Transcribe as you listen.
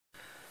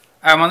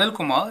I'm Anil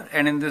Kumar,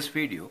 and in this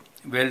video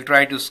we'll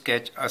try to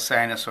sketch a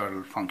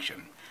sinusoidal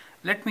function.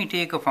 Let me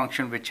take a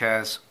function which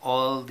has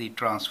all the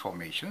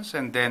transformations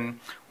and then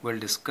we'll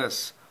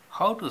discuss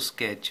how to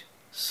sketch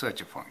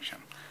such a function.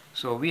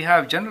 So we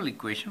have general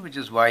equation which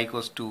is y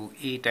equals to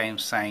a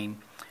times sine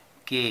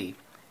k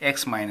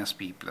x minus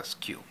p plus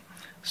q.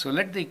 So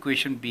let the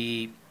equation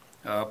be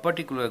a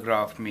particular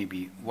graph,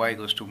 maybe y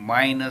equals to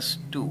minus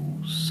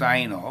 2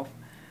 sine of,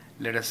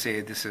 let us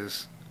say this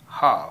is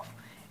half,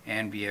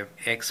 and we have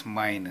x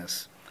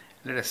minus,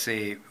 let us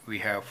say we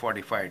have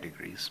 45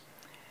 degrees,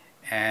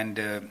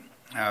 and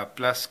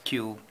plus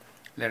q,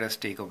 let us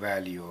take a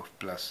value of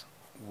plus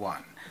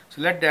 1.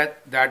 So let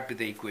that be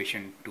the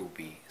equation to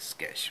be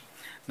sketched.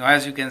 Now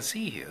as you can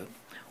see here,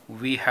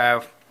 we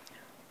have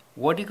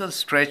vertical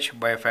stretch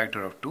by a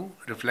factor of 2,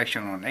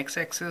 reflection on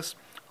x-axis,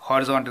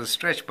 horizontal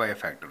stretch by a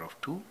factor of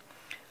 2,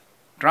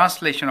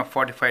 translation of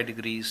 45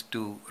 degrees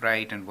to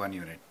right and 1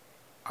 unit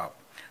up.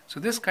 So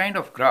this kind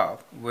of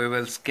graph we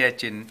will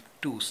sketch in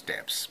 2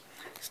 steps.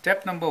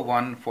 Step number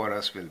 1 for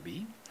us will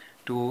be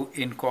to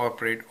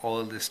incorporate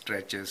all the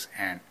stretches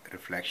and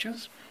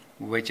reflections,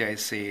 which I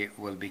say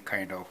will be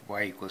kind of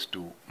y equals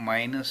to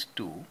minus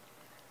 2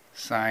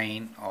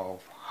 sine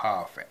of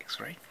half x,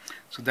 right?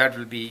 So that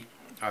will be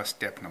our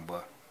step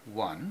number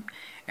 1.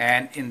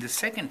 And in the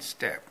second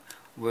step,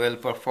 we'll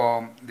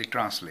perform the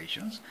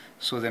translations.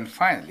 So then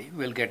finally,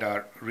 we'll get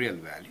our real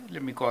value.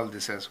 Let me call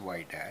this as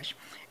y dash.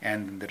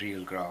 And then the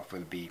real graph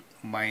will be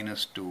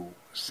minus 2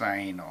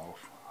 sine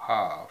of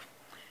half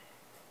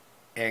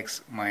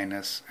x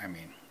minus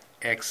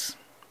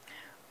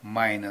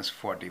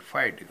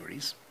 45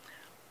 degrees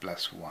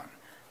plus 1.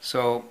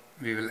 So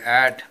we will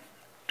add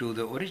to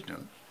the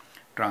original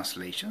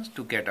translations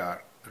to get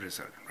our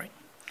result, right?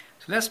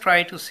 So let's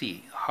try to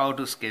see how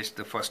to sketch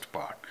the first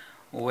part,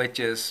 which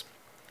is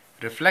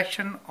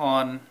reflection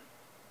on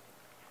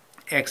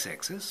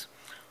x-axis,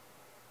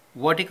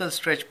 vertical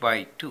stretch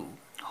by 2,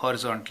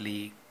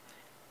 horizontally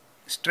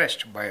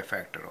stretched by a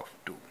factor of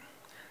 2.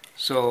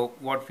 So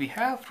what we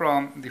have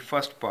from the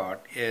first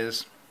part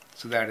is,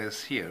 so that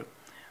is here,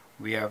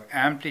 we have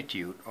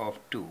amplitude of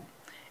 2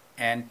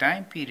 and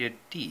time period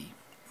t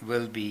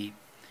will be,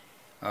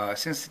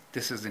 since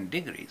this is in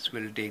degrees,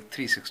 we'll take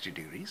 360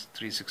 degrees.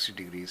 360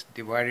 degrees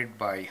divided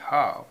by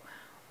half,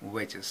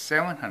 which is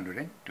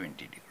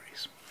 720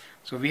 degrees.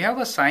 So we have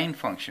a sine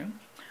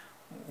function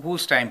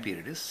whose time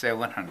period is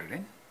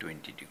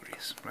 720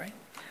 degrees, right?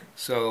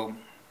 So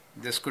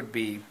this could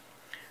be,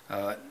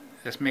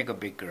 let's make a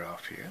big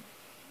graph here.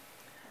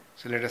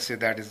 So let us say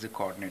that is the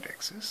coordinate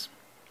axis.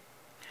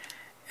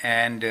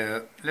 And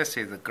let's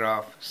say the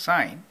graph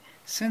sine,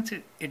 since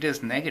it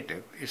is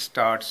negative, it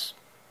starts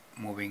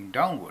moving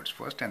downwards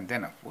first and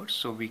then upwards.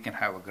 So we can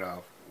have a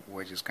graph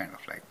which is kind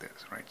of like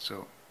this, right?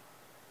 So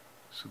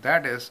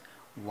that is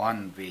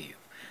one wave.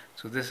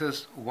 So this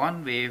is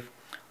one wave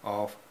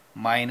of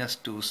minus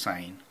 2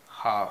 sine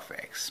half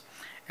x.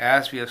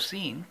 As we have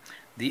seen,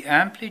 the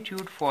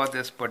amplitude for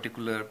this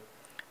particular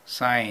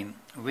sine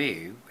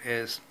wave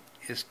is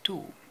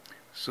 2.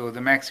 So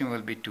the maximum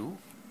will be 2,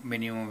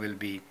 minimum will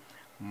be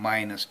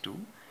minus 2.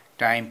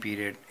 Time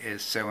period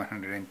is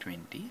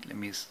 720. Let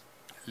me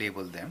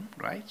label them,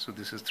 right? So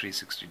this is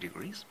 360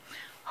 degrees.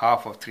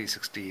 Half of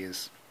 360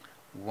 is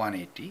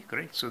 180,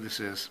 correct? So this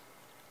is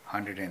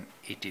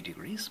 180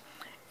 degrees.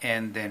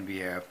 And then we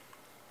have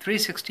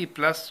 360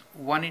 plus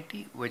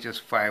 180, which is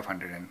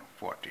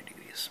 540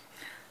 degrees.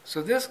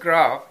 So this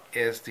graph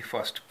is the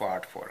first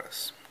part for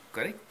us,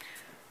 correct?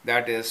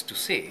 That is to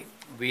say,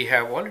 we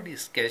have already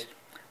sketched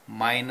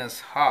minus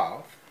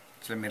half.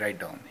 So let me write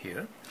down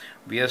here.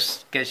 We have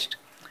sketched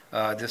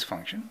this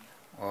function,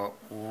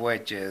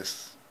 which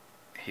is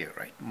here,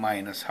 right?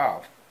 Minus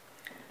half,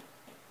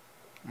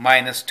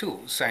 minus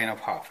 2 sine of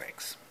half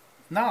x.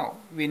 Now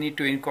we need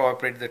to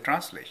incorporate the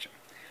translation.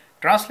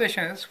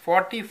 Translation is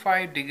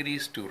 45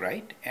 degrees to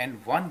right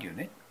and 1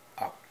 unit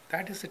up.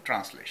 That is the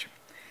translation.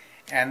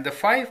 And the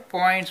 5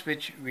 points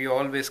which we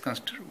always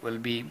consider will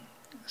be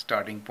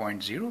starting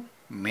point 0,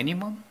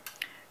 minimum,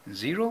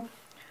 0.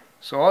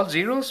 So all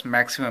zeros,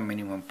 maximum,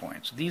 minimum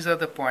points. These are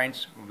the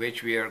points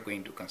which we are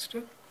going to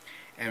consider.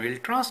 And we'll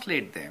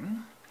translate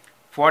them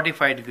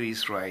 45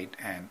 degrees right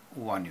and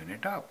 1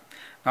 unit up.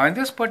 Now in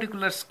this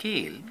particular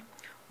scale,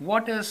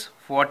 what is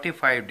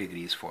 45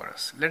 degrees for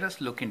us? Let us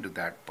look into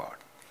that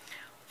part.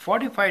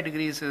 45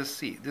 degrees is,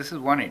 see, this is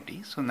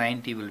 180, so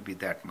 90 will be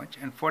that much,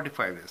 and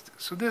 45 is this.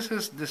 So this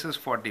is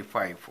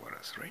 45 for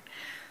us, right?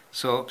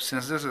 So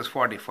since this is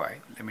 45,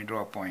 let me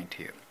draw a point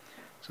here.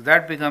 So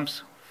that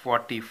becomes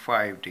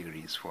 45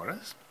 degrees for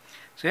us.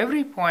 So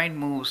every point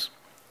moves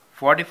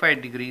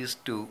 45 degrees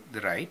to the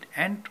right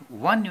and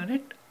 1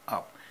 unit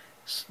up.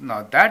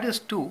 Now that is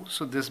 2,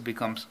 so this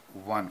becomes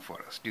 1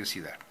 for us. Do you see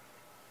that?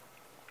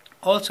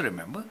 Also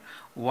remember,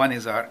 1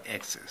 is our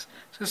axis.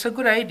 So it's a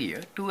good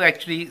idea to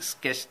actually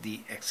sketch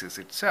the axis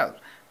itself.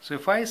 So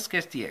if I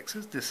sketch the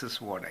axis, this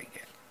is what I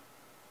get.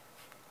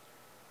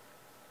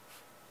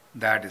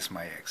 That is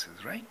my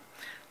axis, right?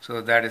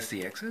 So that is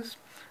the axis.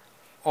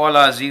 all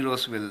our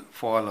zeros will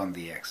fall on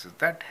the axis.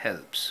 That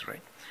helps,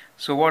 right?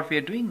 So what we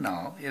are doing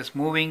now is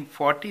moving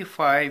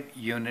 45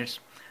 units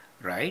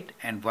right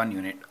and 1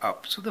 unit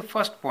up. So the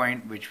first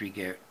point which we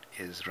get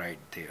is right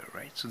there,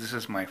 right? So this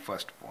is my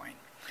first point.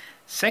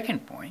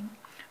 Second point,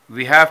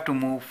 we have to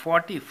move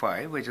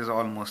 45, which is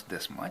almost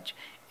this much,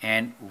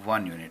 and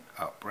 1 unit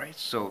up, right?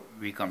 So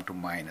we come to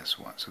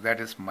 -1. So that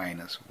is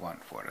 -1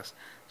 for us.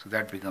 So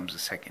that becomes the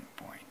second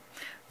point.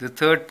 The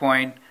third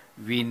point,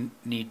 we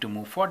need to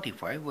move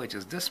 45, which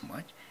is this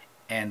much,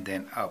 and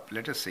then up.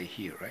 Let us say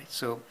here, right?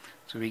 So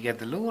we get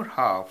the lower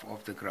half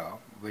of the graph,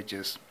 which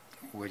is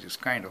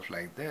kind of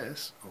like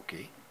this.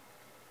 Okay,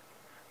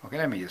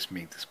 let me just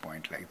make this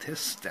point like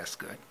this. That's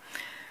good.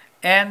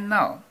 And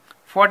now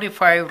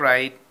 45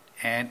 right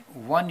and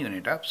 1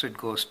 unit up, so it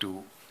goes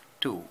to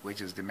 2, which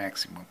is the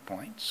maximum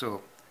point.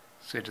 So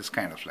it is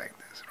kind of like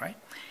this, right?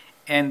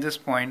 And this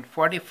point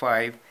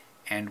 45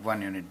 and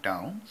 1 unit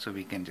down, so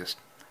we can just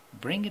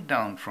bring it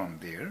down from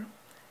there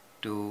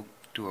to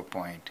a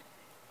point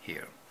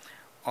here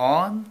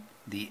on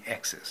the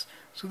axis.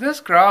 So this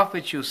graph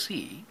which you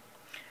see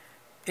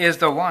is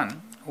the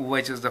one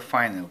which is the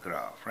final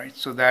graph, right?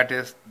 So that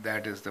is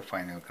the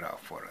final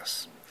graph for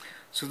us.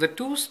 So the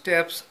two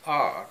steps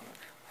are,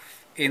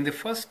 in the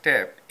first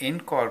step,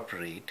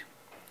 incorporate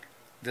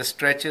the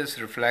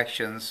stretches,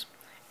 reflections,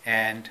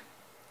 and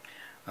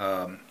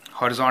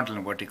horizontal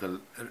and vertical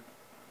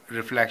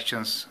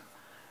reflections,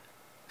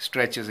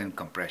 stretches, and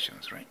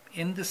compressions, right?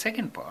 In the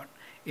second part,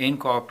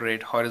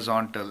 incorporate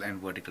horizontal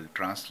and vertical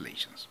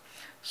translations.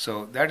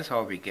 So that is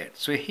how we get.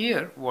 So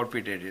here what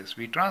we did is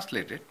we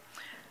translated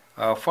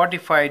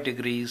 45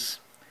 degrees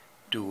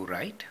to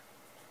right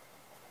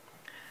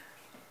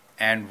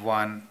and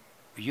 1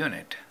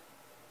 unit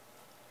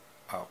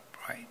up,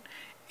 right?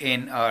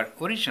 In our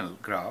original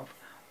graph,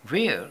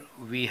 where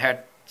we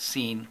had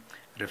seen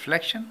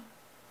reflection,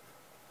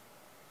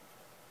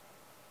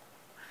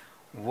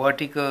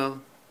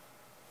 vertical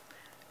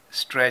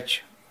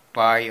stretch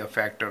by a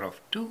factor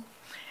of 2,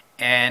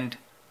 and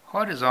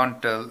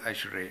horizontal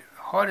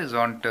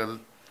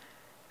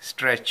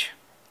stretch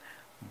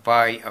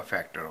by a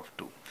factor of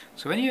 2.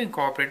 So when you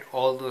incorporate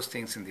all those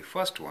things in the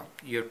first one,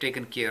 you have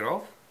taken care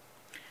of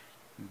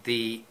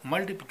the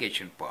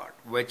multiplication part,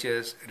 which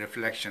is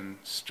reflection,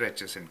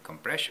 stretches, and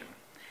compression.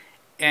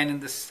 And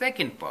in the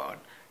second part,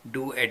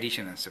 do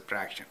addition and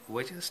subtraction,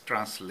 which is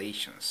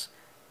translations,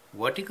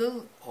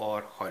 vertical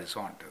or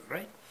horizontal,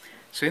 right?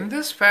 So in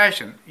this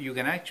fashion, you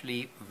can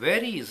actually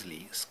very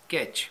easily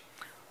sketch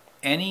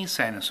any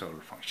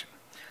sinusoidal function.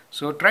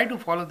 So try to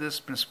follow this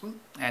principle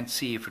and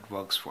see if it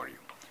works for you.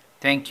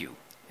 Thank you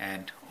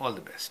and all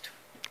the best.